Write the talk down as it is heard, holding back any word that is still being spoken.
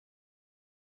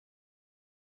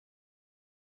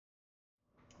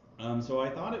So I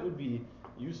thought it would be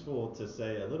useful to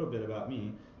say a little bit about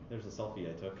me. There's a selfie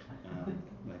I took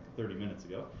like 30 minutes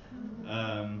ago.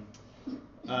 Um,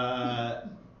 uh,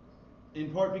 in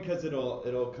part because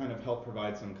it'll kind of help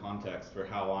provide some context for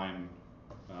how I'm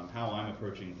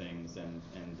approaching things and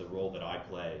the role that I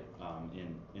play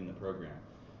in the program.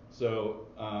 So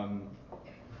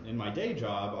in my day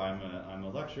job, I'm a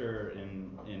lecturer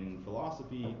in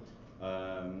philosophy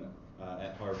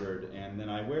at Harvard, and then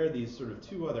I wear these sort of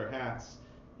two other hats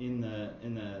in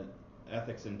the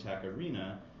ethics and tech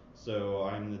arena. So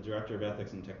I'm the director of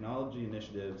ethics and technology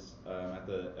initiatives at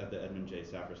the Edmund J.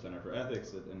 Safra Center for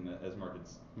Ethics, and as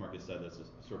Marcus said, that's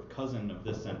a sort of cousin of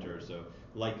this center. So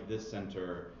like this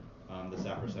center, the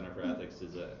Safra Center for Ethics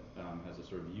has a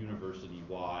sort of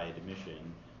university-wide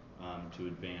mission to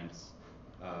advance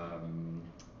um,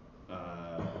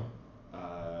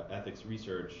 uh, ethics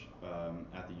research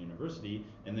at the university.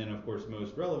 And then, of course,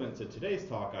 most relevant to today's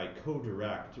talk, I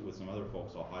co-direct with some other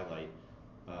folks I'll highlight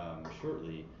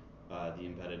shortly the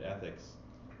Embedded Ethics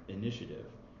Initiative.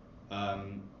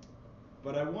 Um,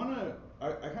 but I kind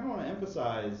of want to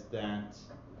emphasize that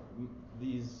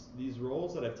these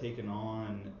roles that I've taken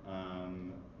on,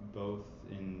 both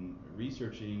in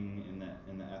researching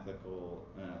in the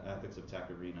ethics of tech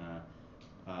arena,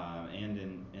 and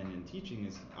in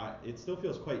teaching, it still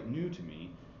feels quite new to me.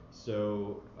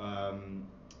 So I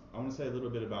want to say a little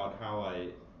bit about how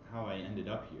I ended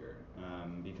up here,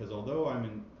 because although I'm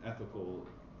an ethical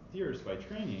theorist by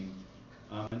training,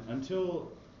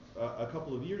 until a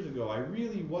couple of years ago, I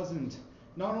really wasn't.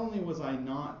 Not only was I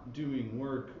not doing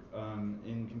work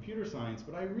in computer science,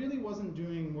 but I really wasn't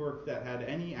doing work that had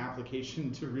any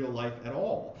application to real life at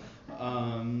all.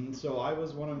 So I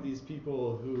was one of these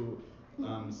people who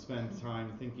spent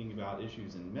time thinking about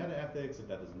issues in meta-ethics. If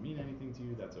that doesn't mean anything to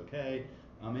you, that's okay.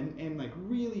 And like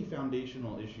really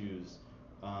foundational issues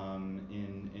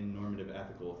in normative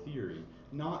ethical theory.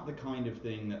 Not the kind of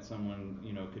thing that someone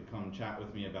could come chat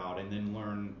with me about and then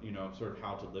learn sort of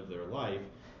how to live their life,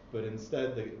 but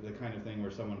instead the kind of thing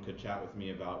where someone could chat with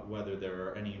me about whether there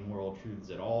are any moral truths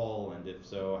at all, and if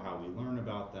so, how we learn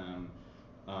about them.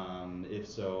 If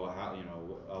so, how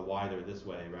why they're this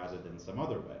way rather than some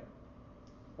other way.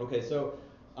 Okay, so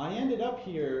I ended up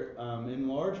here in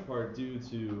large part due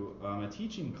to a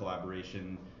teaching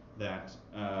collaboration that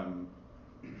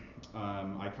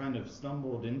I kind of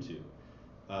stumbled into.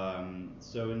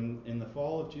 So in the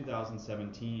fall of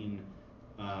 2017,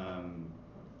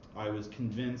 I was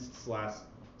convinced slash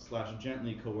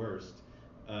gently coerced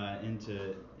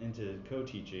into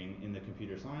co-teaching in the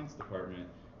computer science department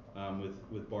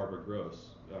with Barbara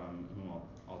Gross, whom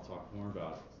I'll talk more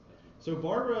about. So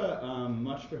Barbara,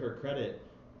 much to her credit,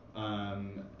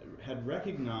 had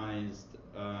recognized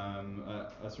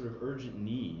a sort of urgent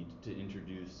need to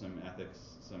introduce some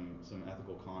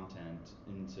ethical content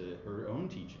into her own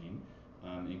teaching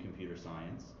in computer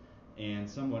science, and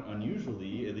somewhat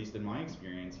unusually, at least in my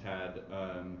experience, had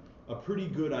a pretty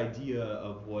good idea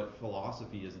of what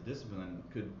philosophy as a discipline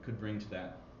could bring to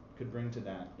that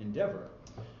endeavor.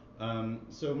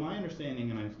 So my understanding,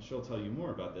 and she'll tell you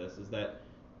more about this, is that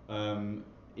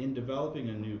in developing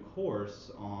a new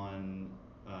course on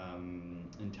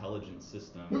intelligent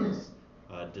systems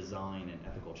design and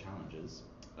ethical challenges,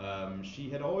 she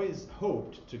had always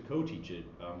hoped to co-teach it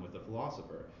with a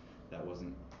philosopher. That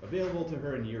wasn't available to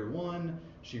her in year one.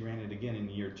 She ran it again in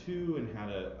year two and had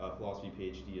a philosophy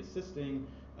PhD assisting.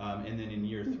 And then in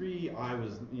year three, I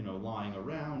was lying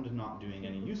around, not doing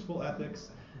any useful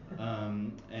ethics,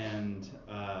 and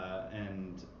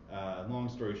long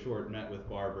story short, met with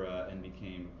Barbara and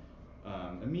became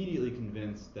immediately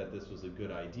convinced that this was a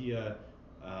good idea,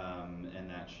 and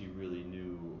that she really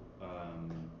knew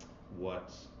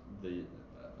what the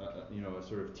a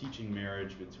sort of teaching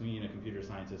marriage between a computer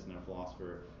scientist and a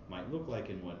philosopher might look like,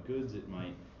 and what goods it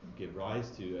might give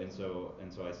rise to. And so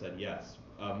I said yes,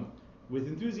 with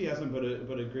enthusiasm,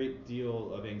 but a great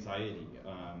deal of anxiety.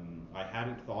 I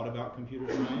hadn't thought about computer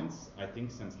science, I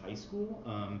think, since high school,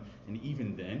 and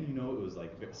even then, it was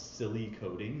like silly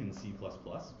coding in C++.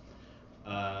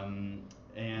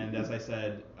 And as I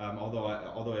said, although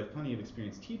I have plenty of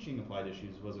experience teaching applied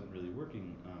issues, wasn't really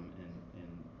working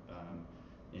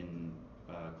in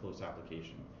close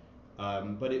application.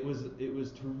 But it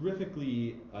was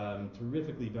terrifically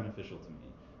beneficial to me.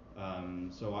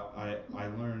 So I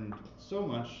learned so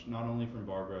much, not only from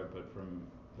Barbara but from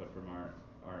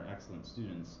our excellent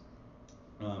students,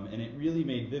 and it really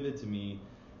made vivid to me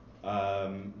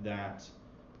that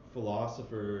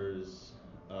philosophers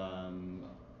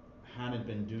hadn't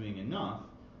been doing enough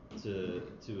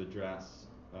to address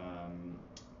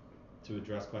to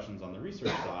address questions on the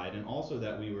research side, and also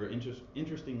that we were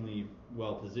interestingly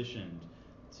well positioned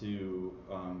to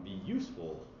be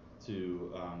useful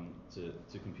to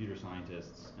computer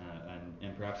scientists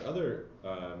and perhaps other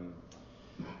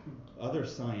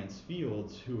science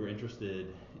fields who were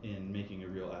interested in making a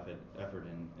real effort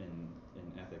in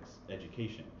ethics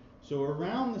education. So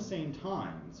around the same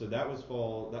time, so that was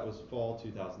fall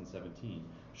 2017.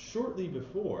 Shortly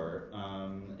before,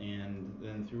 and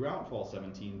then throughout fall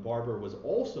 17, Barbara was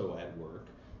also at work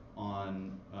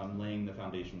on laying the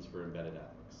foundations for embedded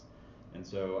ethics. And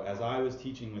so as I was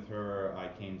teaching with her, I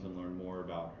came to learn more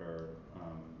about her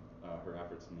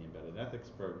efforts in the embedded ethics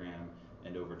program,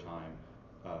 and over time,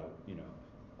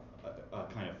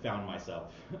 kind of found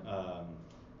myself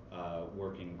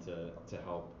working to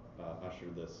help usher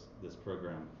this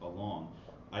program along.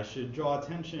 I should draw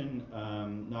attention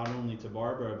not only to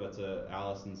Barbara but to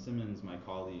Allison Simmons, my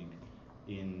colleague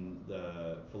in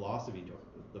the philosophy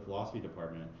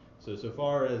department. So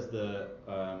far as the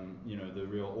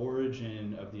real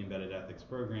origin of the embedded ethics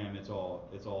program, it's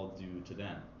all due to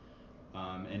them.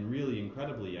 And really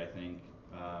incredibly, I think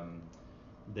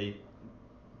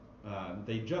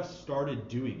they just started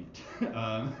doing it.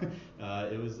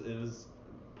 It was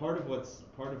part of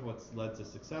what's led to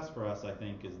success for us, I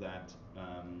think, is that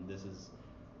this is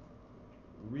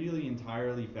really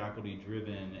entirely faculty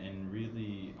driven and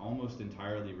really almost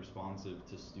entirely responsive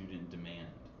to student demand.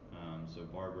 So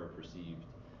Barbara perceived,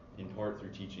 in part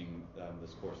through teaching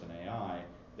this course in AI,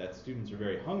 that students are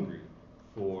very hungry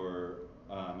for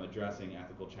addressing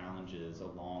ethical challenges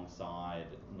alongside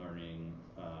learning,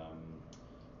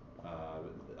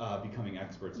 becoming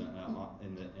experts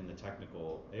in the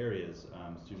technical areas.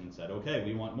 Students said, okay,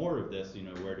 we want more of this,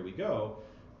 where do we go?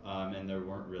 And there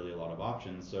weren't really a lot of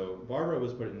options. So Barbara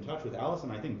was put in touch with Allison,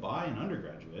 I think, by an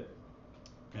undergraduate,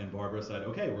 and Barbara said,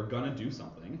 okay, we're gonna do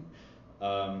something.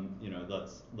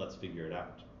 Let's figure it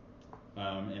out.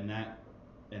 And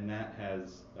that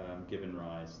has given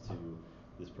rise to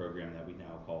this program that we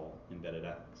now call Embedded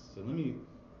Ethics. So let me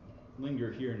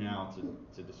linger here now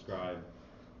to describe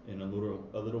in a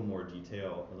little more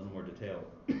detail,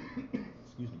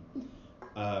 excuse me,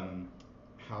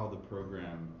 how the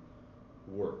program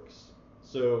works.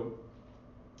 So,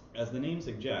 as the name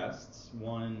suggests,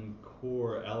 one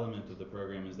core element of the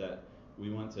program is that we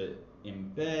want to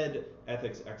embed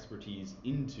ethics expertise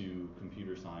into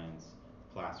computer science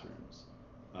classrooms.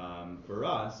 For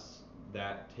us,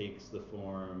 that takes the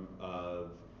form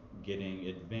of getting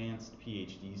advanced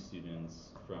PhD students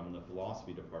from the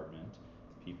philosophy department,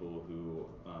 people who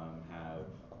have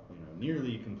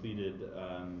nearly completed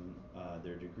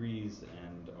their degrees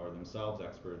and are themselves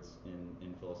experts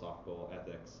in philosophical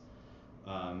ethics,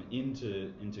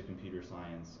 into computer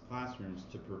science classrooms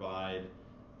to provide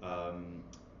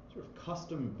sort of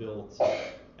custom-built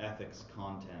ethics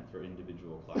content for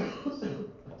individual classes.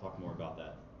 I'll talk more about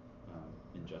that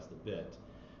in just a bit.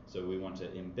 So we want to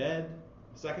embed.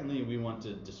 Secondly, we want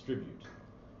to distribute.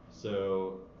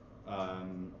 So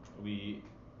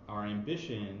our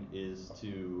ambition is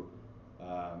to,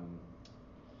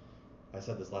 I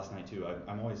said this last night too,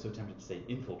 I'm always so tempted to say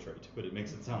infiltrate, but it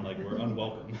makes it sound like we're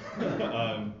unwelcome.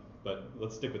 But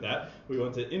let's stick with that. We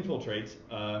want to infiltrate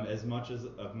as much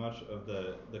of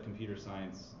the computer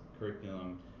science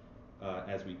curriculum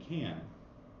as we can.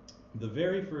 The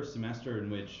very first semester in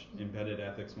which embedded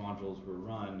ethics modules were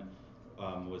run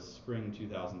was spring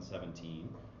 2017.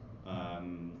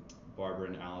 Barbara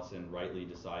and Allison rightly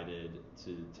decided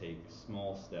to take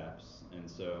small steps, and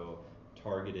so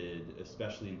targeted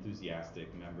especially enthusiastic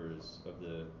members of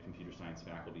the computer science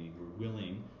faculty who were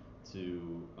willing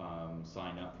to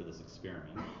sign up for this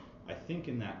experiment. I think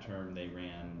in that term they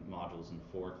ran modules in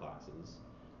 4 classes.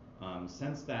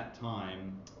 Since that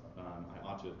time, I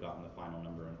ought to have gotten the final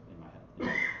number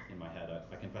in my head.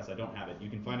 I confess I don't have it. You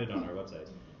can find it on our website.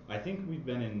 I think we've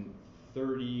been in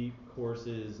 30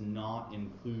 courses, not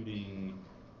including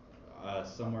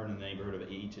somewhere in the neighborhood of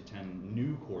 8 to 10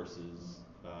 new courses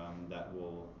that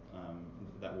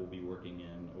we'll be working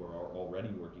in or are already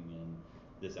working in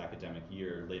this academic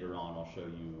year. Later on, I'll show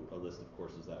you a list of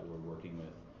courses that we're working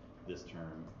with this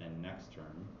term and next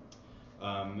term.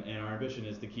 And our ambition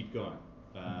is to keep going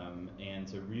and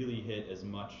to really hit as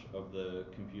much of the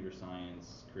computer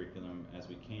science curriculum as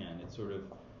we can. It's sort of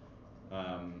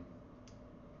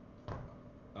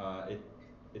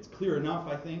it's clear enough,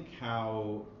 I think,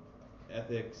 how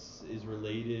ethics is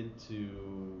related to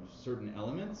certain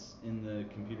elements in the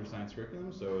computer science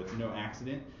curriculum. So it's no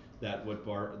accident that what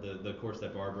the course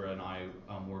that Barbara and I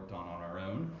worked on our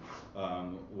own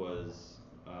was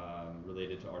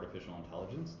related to artificial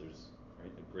intelligence. There's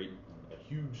a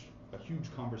huge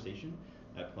huge conversation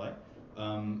at play.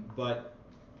 But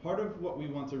part of what we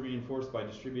want to reinforce by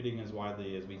distributing as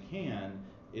widely as we can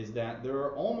is that there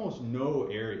are almost no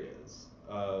areas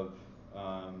of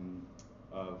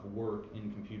work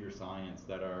in computer science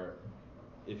that are,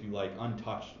 if you like,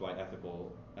 untouched by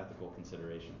ethical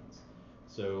considerations.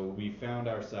 So we found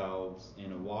ourselves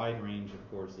in a wide range of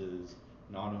courses,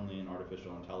 not only in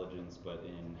artificial intelligence, but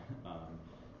in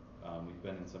we've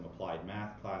been in some applied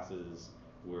math classes.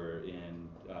 We're in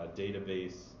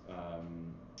database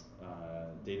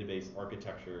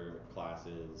architecture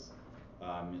classes.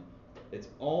 It's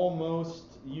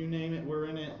almost, you name it, we're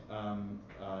in it.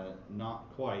 Not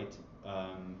quite,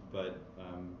 but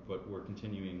we're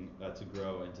continuing to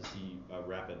grow and to see a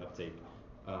rapid uptake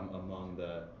among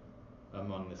the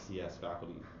CS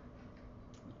faculty.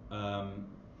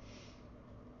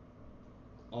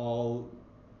 I'll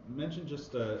mention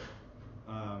just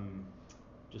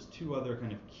two other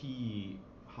kind of key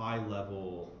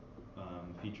high-level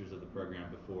features of the program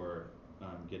before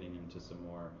getting into some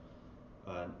more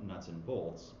nuts and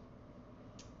bolts.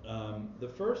 The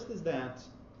first is that,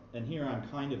 and here I'm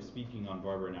kind of speaking on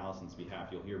Barbara and Allison's behalf.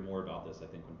 You'll hear more about this, I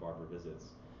think, when Barbara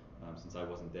visits, since I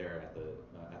wasn't there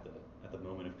at the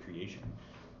moment of creation.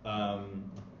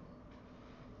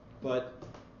 But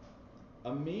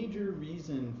a major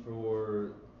reason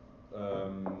for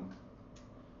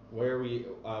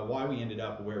why we ended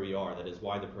up where we are, that is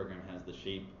why the program has the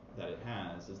shape that it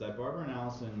has, is that Barbara and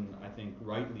Allison, I think,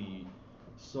 rightly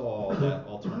saw that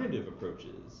alternative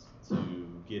approaches to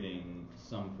getting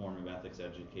some form of ethics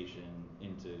education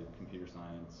into computer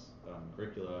science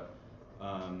curricula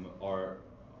are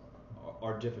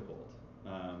difficult.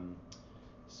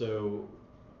 So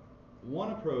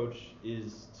one approach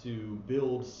is to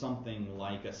build something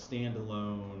like a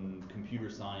standalone computer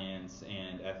science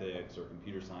and ethics or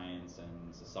computer science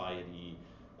and society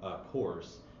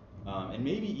course, and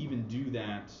maybe even do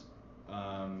that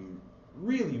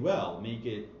really well, make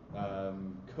it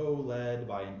co-led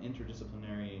by an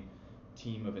interdisciplinary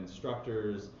team of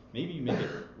instructors, maybe make it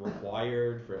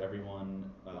required for everyone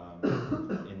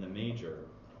in the major.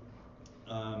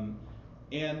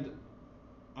 And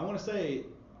I want to say,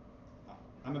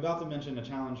 I'm about to mention a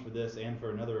challenge for this and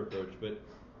for another approach, but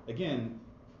again,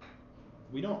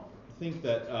 we don't think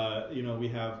that we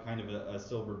have kind of a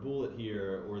silver bullet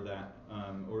here, or that,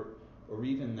 or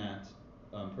even that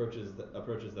approaches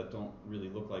that don't really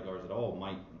look like ours at all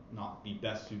might not be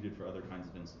best suited for other kinds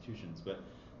of institutions. But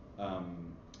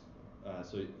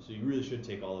so you really should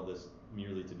take all of this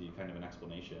merely to be kind of an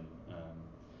explanation.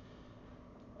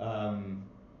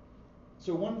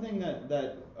 So one thing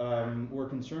that we're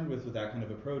concerned with that kind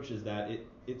of approach is that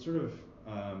it sort of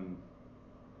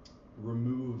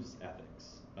removes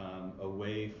ethics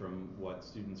away from what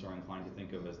students are inclined to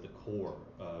think of as the core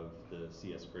of the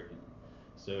CS curriculum.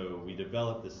 So we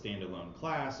develop this standalone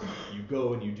class, you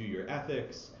go and you do your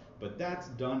ethics, but that's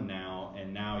done now,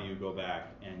 and now you go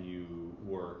back and you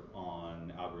work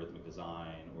on algorithmic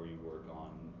design, or you work on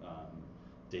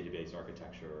database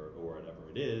architecture, or whatever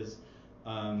it is.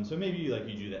 So maybe you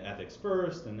do the ethics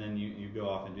first, and then you go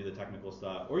off and do the technical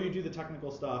stuff, or you do the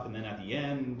technical stuff, and then at the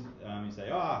end you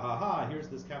say, here's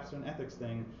this capstone ethics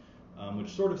thing, which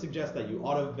sort of suggests that you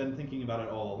ought to have been thinking about it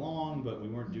all along, but we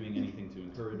weren't doing anything to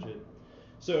encourage it.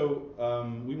 So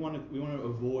we want to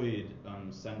avoid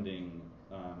sending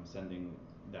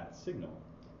that signal.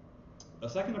 A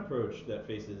second approach that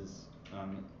faces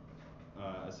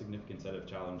a significant set of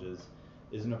challenges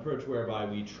is an approach whereby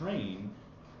we train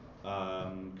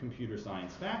computer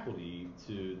science faculty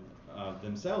to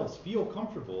themselves feel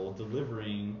comfortable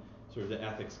delivering sort of the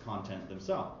ethics content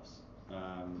themselves.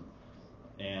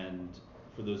 And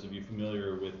for those of you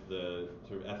familiar with the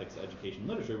sort of ethics education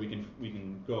literature, we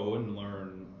can go and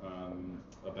learn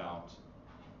about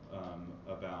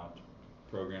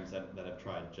programs that have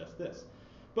tried just this.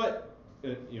 But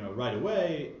right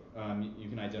away, you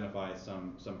can identify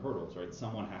some hurdles, right?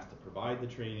 Someone has to provide the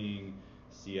training.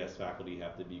 CS faculty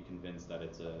have to be convinced that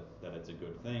it's a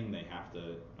good thing. They have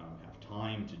to have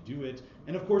time to do it,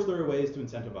 and of course there are ways to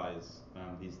incentivize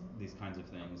these kinds of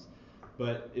things.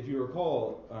 But if you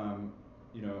recall,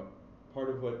 part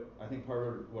of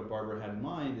what Barbara had in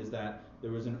mind is that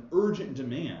there was an urgent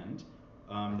demand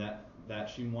that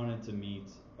she wanted to meet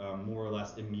more or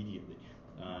less immediately,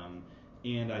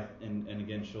 and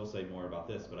again she'll say more about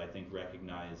this, but I think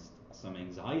recognized some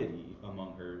anxiety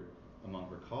among her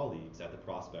colleagues at the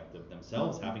prospect of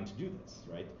themselves having to do this,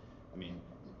 right? I mean,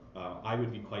 I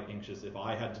would be quite anxious if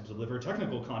I had to deliver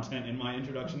technical content in my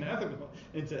introduction to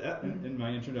in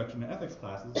my introduction to ethics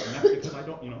classes, and that's because I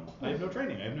have no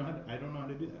training. I don't know how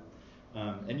to do that.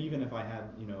 And even if I had,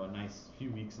 a nice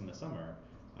few weeks in the summer,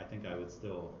 I think I would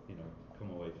still,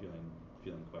 come away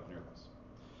feeling quite nervous.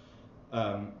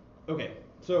 Okay,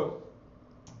 so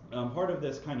part of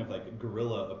this kind of like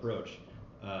guerrilla approach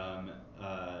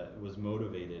was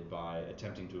motivated by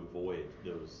attempting to avoid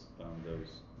those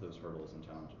hurdles and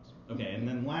challenges. Okay, and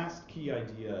then last key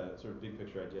idea, sort of big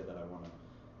picture idea that I want to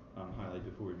highlight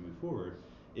before we move forward,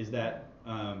 is that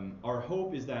our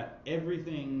hope is that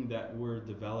everything that we're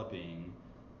developing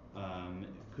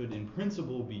could in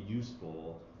principle be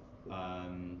useful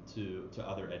to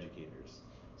other educators.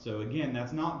 So again,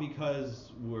 that's not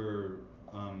because we're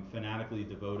fanatically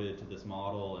devoted to this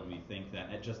model and we think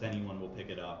that just anyone will pick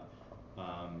it up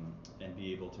and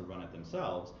be able to run it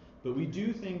themselves. But we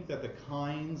do think that the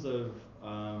kinds of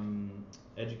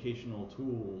educational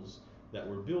tools that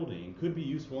we're building could be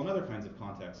useful in other kinds of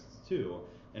contexts too.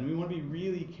 And we want to be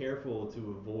really careful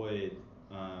to avoid,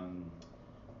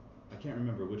 I can't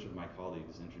remember which of my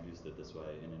colleagues introduced it this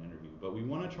way in an interview, but we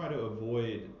want to try to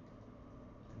avoid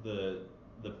the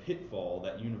pitfall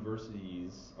that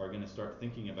universities are going to start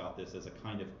thinking about this as a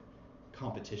kind of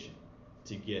competition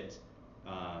to get,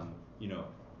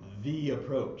 the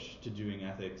approach to doing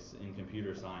ethics in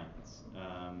computer science.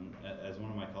 As one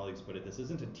of my colleagues put it, this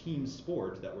isn't a team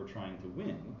sport that we're trying to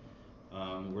win.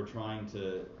 We're trying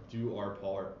to do our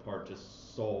part to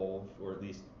solve, or at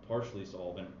least partially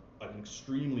solve, an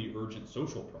extremely urgent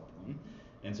social problem.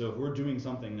 And so if we're doing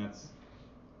something that's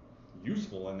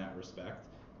useful in that respect,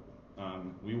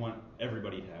 we want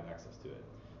everybody to have access to it.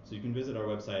 So you can visit our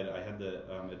website. I had the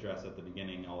address at the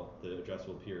beginning. The address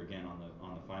will appear again on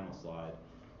the final slide.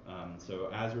 So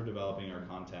as we're developing our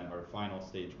content, our final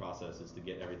stage process is to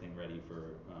get everything ready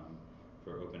for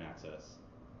open access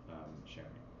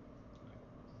sharing.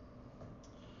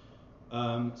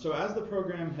 So as the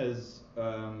program has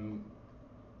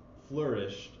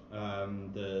flourished,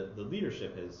 the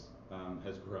leadership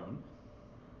has grown.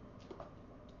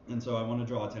 And so I want to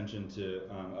draw attention to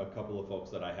a couple of folks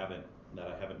that I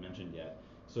haven't mentioned yet.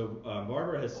 So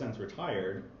Barbara has since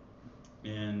retired,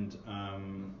 and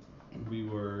we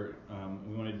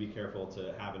wanted to be careful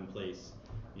to have in place,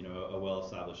 a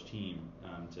well-established team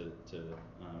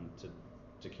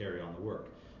to carry on the work.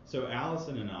 So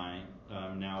Allison and I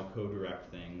now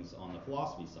co-direct things on the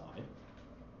philosophy side,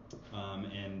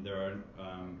 and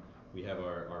we have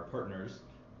our partners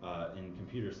in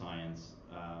computer science.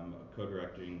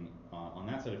 Co-directing on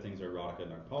that side of things are Radhika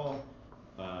Nagpal,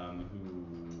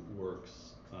 who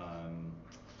works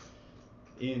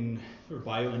in sort of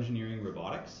bioengineering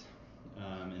robotics,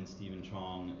 and Stephen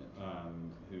Chong,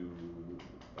 who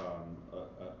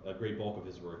a great bulk of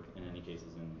his work in any case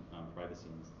is in privacy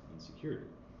and security.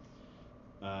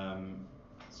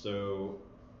 So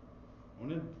I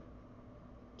want to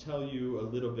tell you a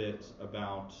little bit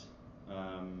about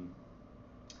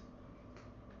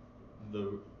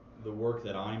the work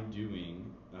that I'm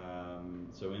doing.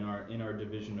 So in our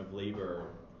division of labor,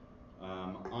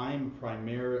 I'm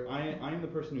the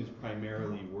person who's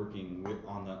primarily working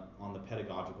on the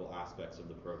pedagogical aspects of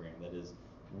the program. That is,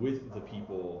 with the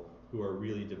people who are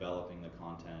really developing the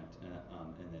content and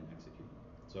then executing.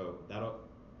 So that's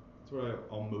what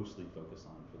I'll mostly focus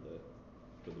on for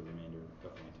the remainder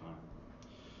of my time.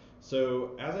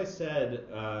 So as I said,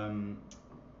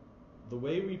 the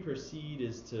way we proceed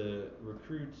is to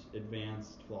recruit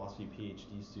advanced philosophy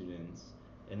PhD students,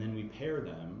 and then we pair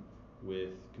them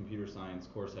with computer science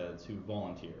course heads who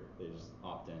volunteer. They just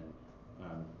opt in,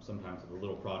 sometimes with a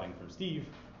little prodding from Steve,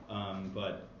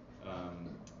 but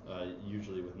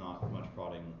usually with not much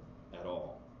prodding at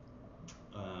all.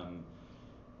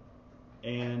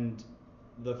 And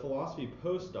the philosophy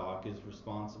postdoc is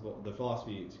responsible,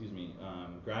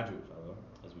 graduate fellow,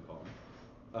 as we call him,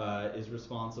 is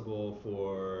responsible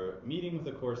for meeting with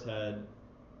the course head,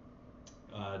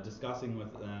 discussing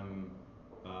with them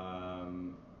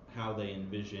how they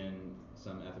envision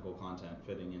some ethical content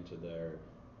fitting into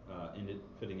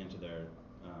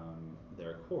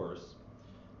their course,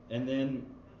 and then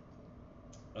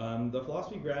the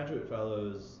philosophy graduate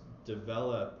fellows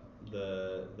develop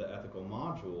the ethical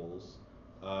modules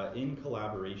in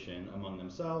collaboration among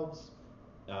themselves,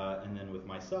 and then with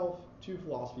myself, 2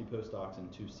 philosophy postdocs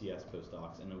and 2 CS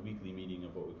postdocs in a weekly meeting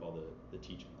of what we call the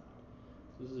teaching lab.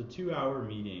 So this is a 2-hour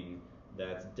meeting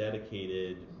that's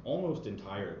dedicated almost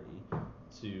entirely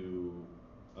to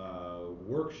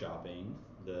workshopping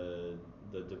the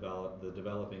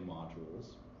developing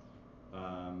modules.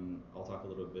 I'll talk a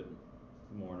little bit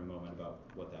more in a moment about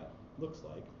what that looks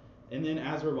like. And then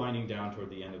as we're winding down toward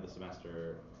the end of the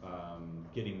semester,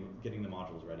 getting the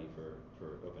modules ready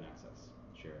for open access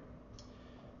sharing.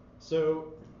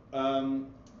 So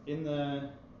in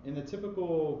the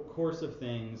typical course of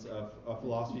things, a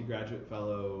philosophy graduate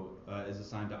fellow is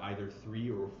assigned to either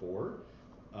 3 or 4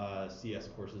 CS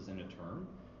courses in a term.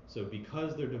 So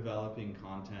because they're developing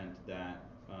content that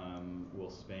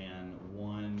will span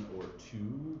 1 or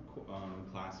 2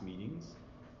 class meetings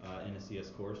in a CS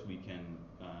course, we can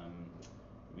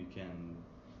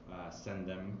send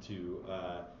them to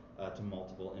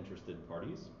multiple interested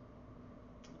parties.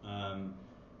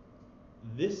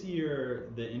 This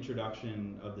year, the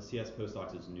introduction of the CS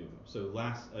postdocs is new. So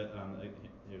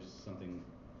here's something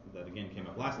that again came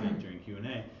up last night during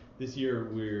Q&A. This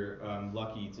year, we're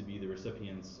lucky to be the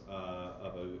recipients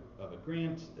of a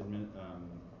grant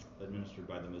administered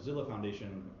by the Mozilla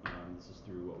Foundation. This is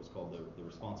through what was called the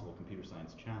Responsible Computer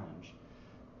Science Challenge.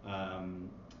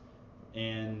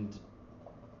 And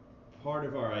part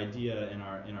of our idea in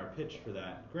our pitch for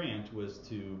that grant was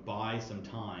to buy some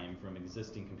time from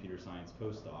existing computer science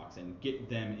postdocs and get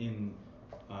them in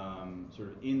sort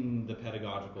of in the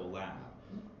pedagogical lab,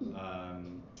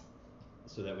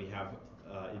 so that we have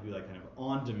it'd be like kind of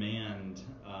on-demand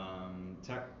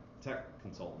tech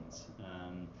consultants.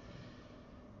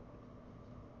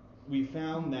 We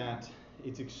found that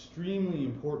it's extremely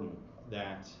important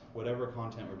that whatever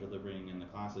content we're delivering in the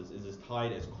classes is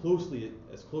tied as closely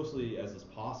as is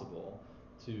possible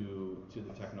to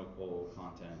the technical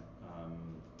content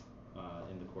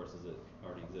in the courses that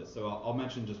already exist. So I'll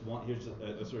mention just one. Here's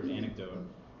a sort of anecdote.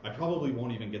 I probably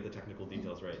won't even get the technical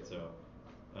details right, so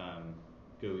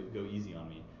go easy on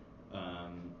me.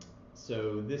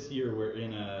 So this year we're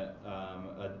in a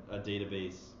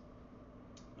database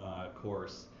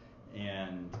course.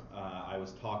 And I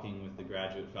was talking with the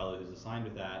graduate fellow who's assigned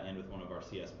with that and with one of our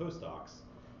CS postdocs.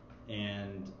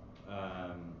 And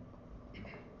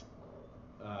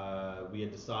we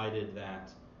had decided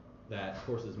that that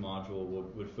course's module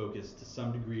would focus to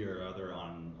some degree or other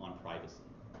on privacy.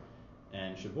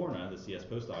 And Shaborna, the CS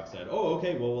postdoc, said, "Oh,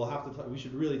 okay. Well, we'll have to. We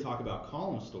should really talk about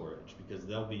column storage because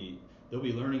they'll be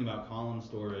learning about column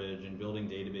storage and building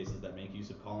databases that make use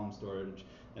of column storage."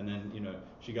 And then,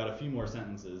 she got a few more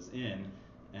sentences in,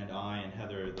 and I and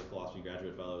Heather, the philosophy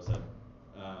graduate fellow, said,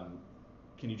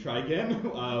 "Can you try again?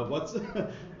 What's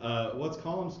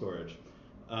column storage?"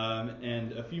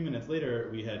 And a few minutes later,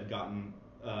 we had gotten,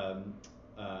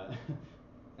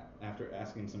 after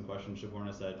asking some questions,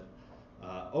 Shaborna said,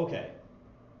 "Okay,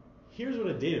 here's what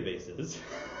a database is."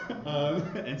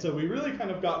 And so we really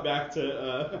kind of got back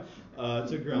to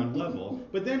ground level.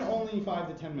 But then only 5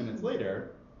 to 10 minutes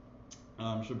later,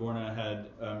 Shaborna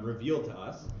had revealed to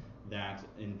us that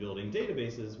in building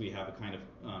databases, we have a kind of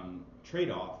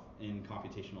trade-off in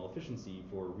computational efficiency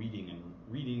for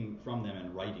reading from them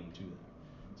and writing to them.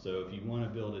 So if you want to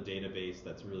build a database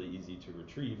that's really easy to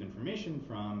retrieve information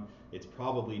from, it's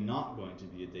probably not going to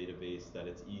be a database that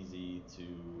it's easy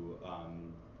to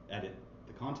edit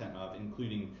the content of,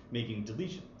 including making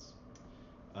deletions,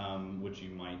 which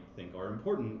you might think are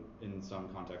important in some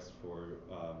contexts for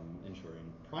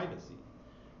ensuring privacy.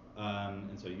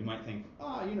 And so you might think,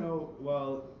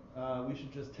 we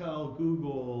should just tell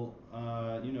Google,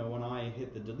 when I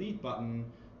hit the delete button,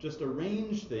 just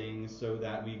arrange things so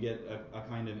that we get a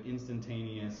kind of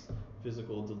instantaneous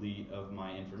physical delete of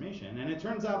my information. And it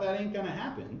turns out that ain't gonna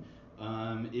happen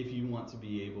if you want to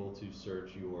be able to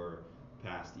search your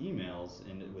past emails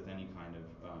with any kind of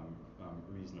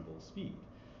reasonable speed.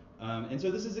 And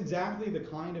so this is exactly the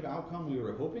kind of outcome we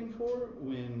were hoping for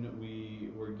when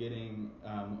we were getting,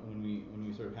 when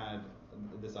we sort of had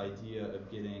this idea of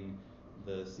getting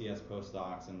the CS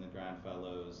postdocs and the grad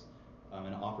fellows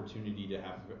an opportunity to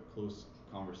have close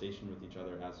conversation with each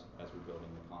other as we're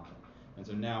building the content. And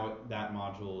so now that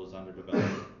module is under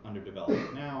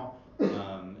development now,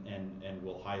 and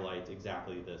will highlight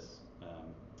exactly this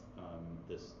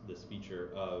this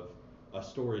feature of a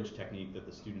storage technique that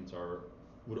the students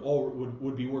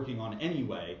would be working on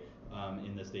anyway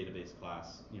in this database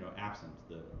class, absent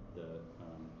the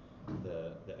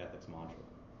ethics module.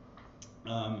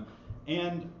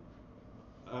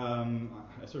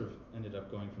 I sort of ended up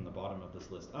going from the bottom of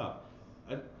this list up.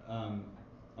 I'm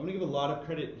going to give a lot of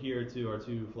credit here to our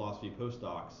 2 philosophy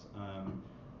postdocs.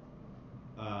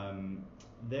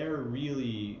 They're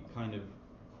really kind of,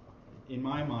 in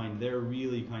my mind, they're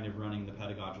really kind of running the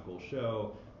pedagogical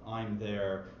show. I'm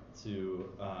there to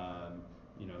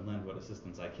lend what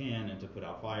assistance I can and to put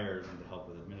out fires and to help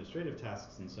with administrative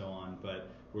tasks and so on. But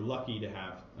we're lucky to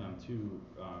have two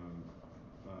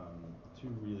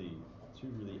really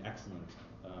excellent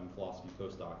philosophy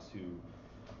postdocs who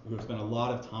have spent a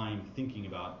lot of time thinking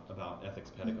about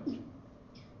ethics pedagogy.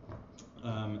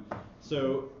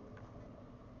 So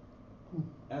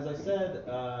as I said,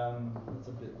 it's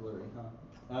a bit blurry,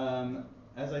 huh?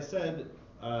 As I said,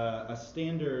 a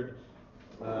standard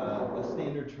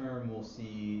term will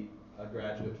see a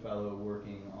graduate fellow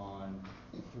working on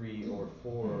 3 or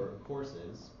 4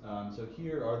 courses. So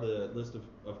here are the list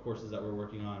of courses that we're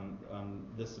working on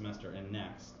this semester and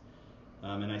next.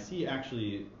 And I see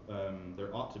actually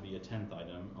there ought to be a 10th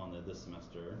item on the this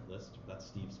semester list. That's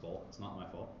Steve's fault. It's not my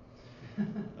fault.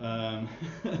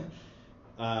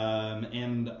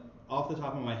 And off the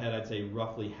top of my head, I'd say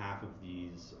roughly half of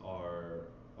these are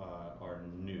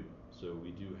new. So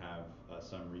we do have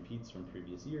some repeats from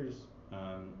previous years.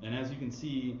 And as you can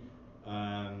see,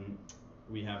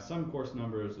 we have some course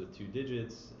numbers with 2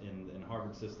 digits in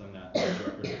Harvard system that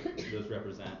those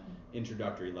represent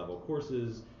introductory level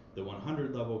courses. The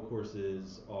 100 level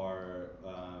courses are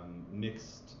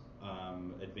mixed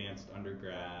advanced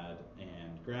undergrad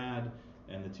and grad,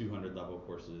 and the 200 level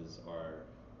courses are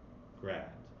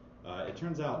grad. It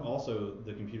turns out also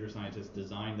the computer scientists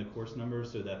designed the course number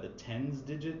so that the tens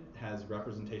digit has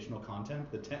representational content.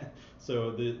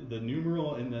 So the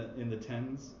numeral in the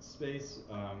tens space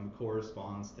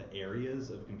corresponds to areas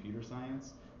of computer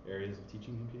science, areas of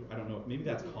teaching computer. I don't know, maybe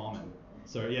that's common.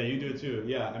 So yeah, you do it too.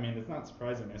 Yeah, I mean, it's not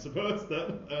surprising, I suppose,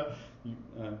 that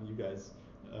you guys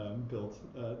built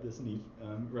this neat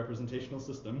representational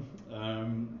system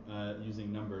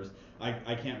using numbers.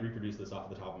 I can't reproduce this off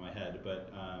the top of my head,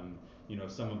 but you know,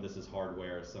 some of this is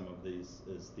hardware, some of this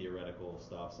is theoretical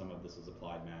stuff, some of this is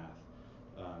applied math,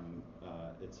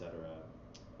 et cetera,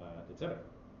 et cetera.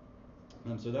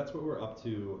 So that's what we're up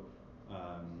to.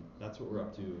 That's what we're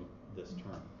up to this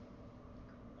term.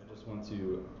 I just want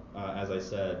to, as I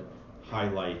said,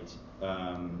 highlight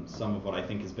some of what I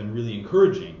think has been really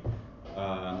encouraging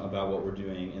about what we're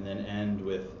doing, and then end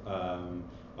with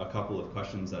a couple of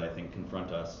questions that I think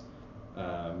confront us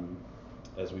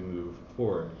as we move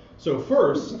forward. So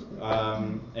first, I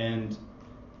mean,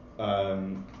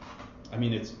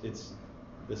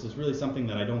 this is really something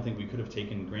that I don't think we could have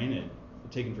taken for granted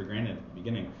at the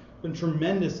beginning. Been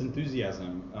tremendous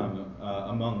enthusiasm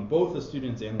among both the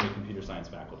students and the computer science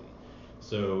faculty.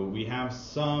 So we have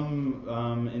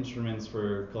some instruments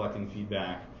for collecting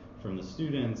feedback from the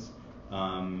students,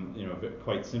 you know,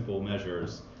 quite simple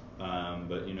measures,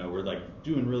 but you know, we're like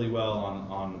doing really well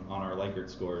on our Likert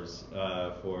scores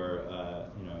for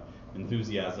you know,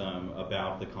 enthusiasm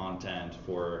about the content,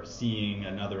 for seeing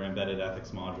another embedded ethics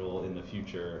module in the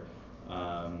future,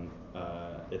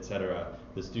 et cetera.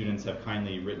 The students have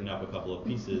kindly written up a couple of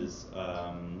pieces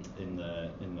in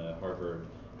the Harvard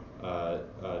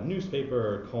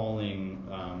newspaper calling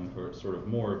for sort of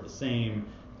more of the same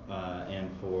and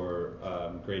for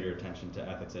greater attention to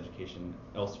ethics education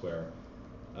elsewhere.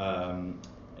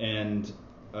 And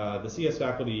the CS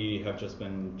faculty have just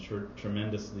been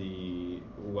tremendously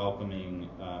welcoming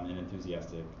and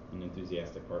enthusiastic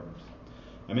partners.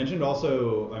 I mentioned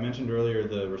earlier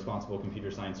the Responsible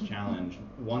Computer Science Challenge.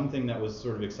 One thing that was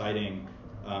sort of exciting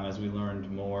as we learned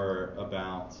more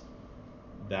about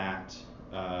that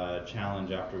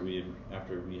challenge after we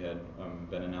had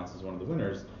been announced as one of the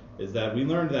winners, is that we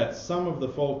learned that some of the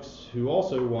folks who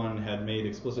also won had made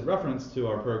explicit reference to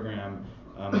our program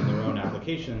in their own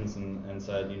applications and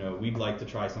said, you know, we'd like to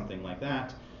try something like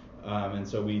that. And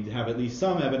so we have at least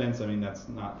some evidence. I mean, that's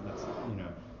you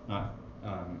know, not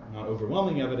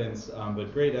overwhelming evidence,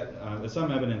 but great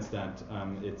some evidence that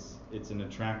it's an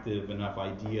attractive enough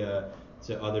idea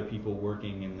to other people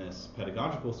working in this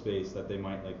pedagogical space that they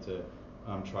might like to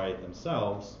try it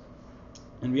themselves.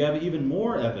 And we have even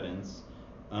more evidence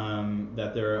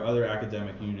that there are other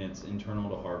academic units internal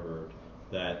to Harvard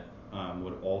that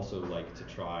would also like to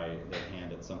try their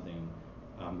hand at something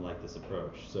like this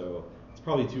approach. So it's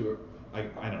probably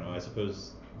I don't know, I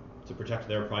suppose to protect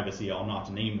their privacy, I'll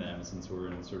not name them since we're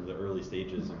in sort of the early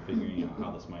stages of figuring out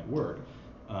how this might work.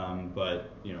 But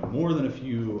you know, more than a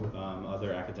few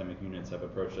other academic units have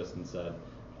approached us and said,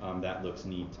 that looks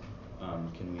neat.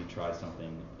 Can we try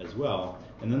something as well?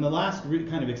 And then the last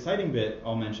kind of exciting bit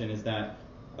I'll mention is that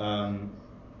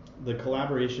the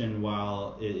collaboration,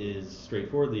 while it is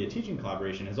straightforwardly a teaching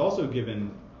collaboration, has also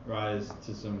given rise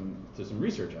to some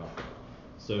research output.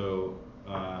 So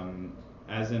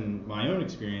as in my own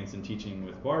experience in teaching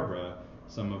with Barbara,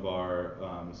 some of our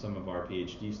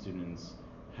PhD students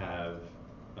have,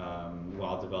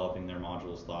 while developing their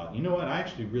modules, thought, you know what, I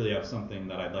actually really have something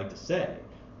that I'd like to say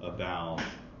about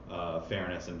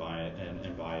fairness and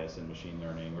bias in machine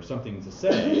learning, or something to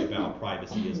say about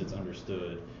privacy as it's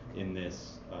understood in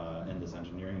this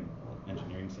engineering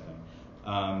setting.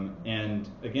 And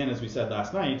again, as we said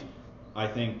last night, I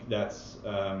think that's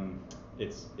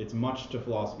it's much to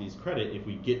philosophy's credit if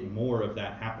we get more of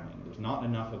that happening. There's not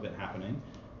enough of it happening,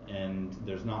 and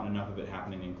there's not enough of it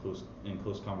happening in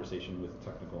close conversation with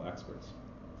technical experts.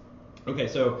 Okay,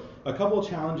 so a couple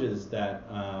challenges that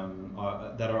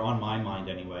that are on my mind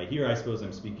anyway. Here, I suppose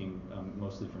I'm speaking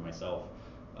mostly for myself,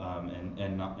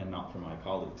 and not for my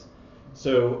colleagues.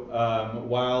 So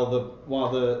while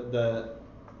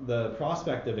the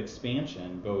prospect of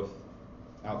expansion, both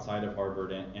outside of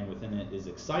Harvard and within it, is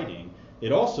exciting,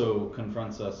 it also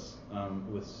confronts us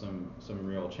with some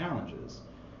real challenges.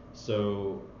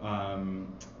 So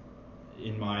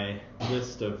in my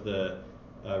list of the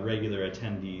regular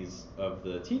attendees of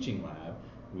the teaching lab,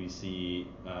 we see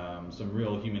some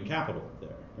real human capital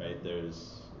there, right?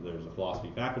 There's a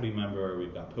philosophy faculty member,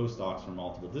 we've got postdocs from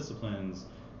multiple disciplines,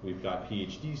 we've got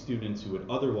PhD students who would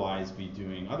otherwise be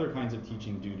doing other kinds of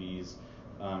teaching duties,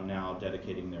 now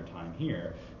dedicating their time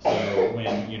here. So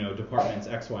when departments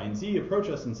X, Y, and Z approach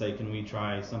us and say, can we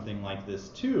try something like this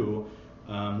too?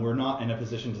 We're not in a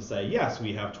position to say, yes,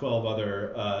 we have 12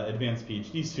 other advanced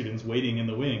PhD students waiting in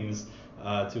the wings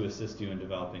to assist you in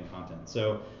developing content.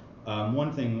 So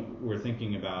one thing we're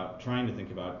trying to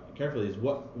think about carefully is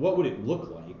what would it look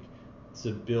like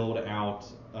to build out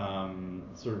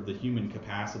sort of the human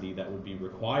capacity that would be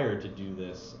required to do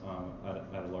this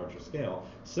at a larger scale.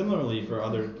 Similarly,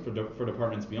 for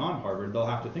departments beyond Harvard, they'll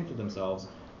have to think to themselves,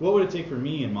 what would it take for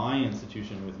me in my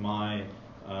institution with my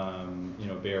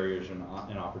barriers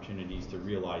and opportunities to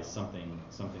realize something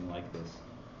like this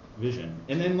vision.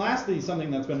 And then lastly,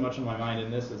 something that's been much on my mind,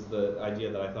 and this is the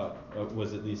idea that I thought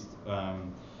was at least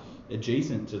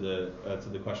adjacent to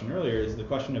the question earlier, is the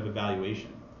question of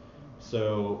evaluation.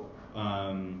 So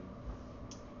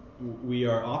we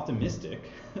are optimistic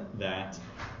that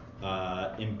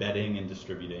embedding and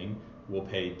distributing will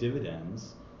pay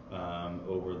dividends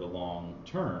over the long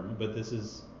term, but this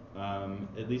is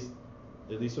at least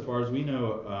so far as we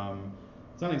know,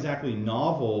 it's not exactly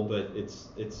novel, but it's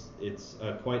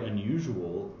a quite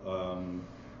unusual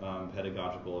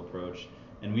pedagogical approach,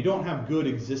 and we don't have good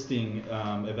existing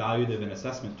evaluative and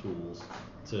assessment tools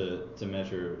to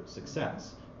measure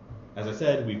success. As I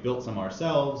said, we built some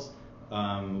ourselves.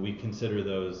 We consider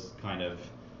those kind of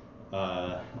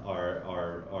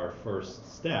our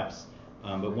first steps.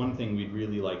 But one thing we'd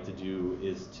really like to do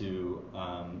is to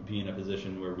be in a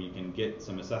position where we can get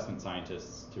some assessment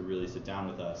scientists to really sit down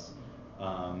with us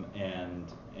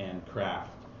and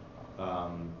craft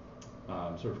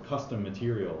sort of custom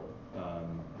material.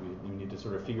 We need to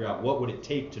sort of figure out what would it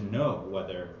take to know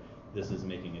whether this is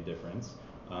making a difference,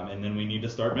 and then we need to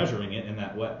start measuring it in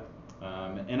that way.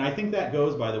 And I think that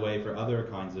goes, by the way, for other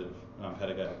kinds of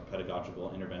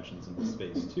pedagogical interventions in this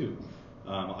space too.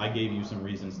 I gave you some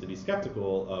reasons to be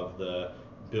skeptical of the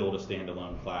build a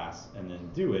standalone class and then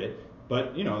do it,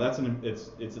 but that's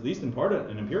it's at least in part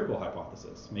an empirical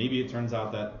hypothesis. Maybe it turns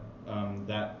out that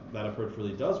that approach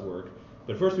really does work,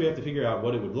 but first we have to figure out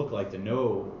what it would look like to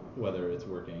know whether it's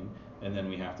working, and then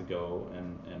we have to go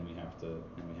and we have to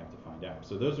find out.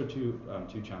 So those are two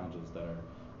challenges that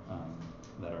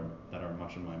are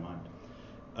much in my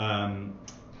mind.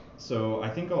 So I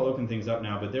think I'll open things up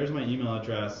now, but there's my email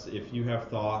address. If you have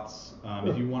thoughts,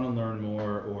 if you want to learn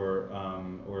more,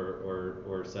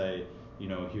 or say,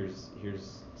 here's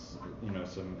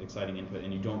some exciting input,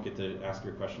 and you don't get to ask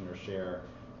your question or share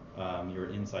your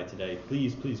insight today,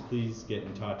 please get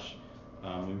in touch.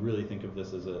 We really think of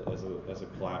this as a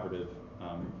collaborative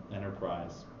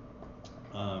enterprise.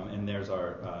 And there's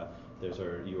our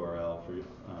URL for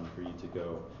you to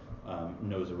go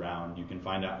nose around. You can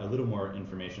find out a little more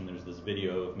information. There's this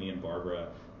video of me and Barbara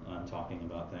talking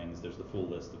about things. There's the full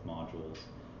list of modules,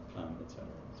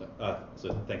 etc.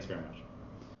 So thanks very much.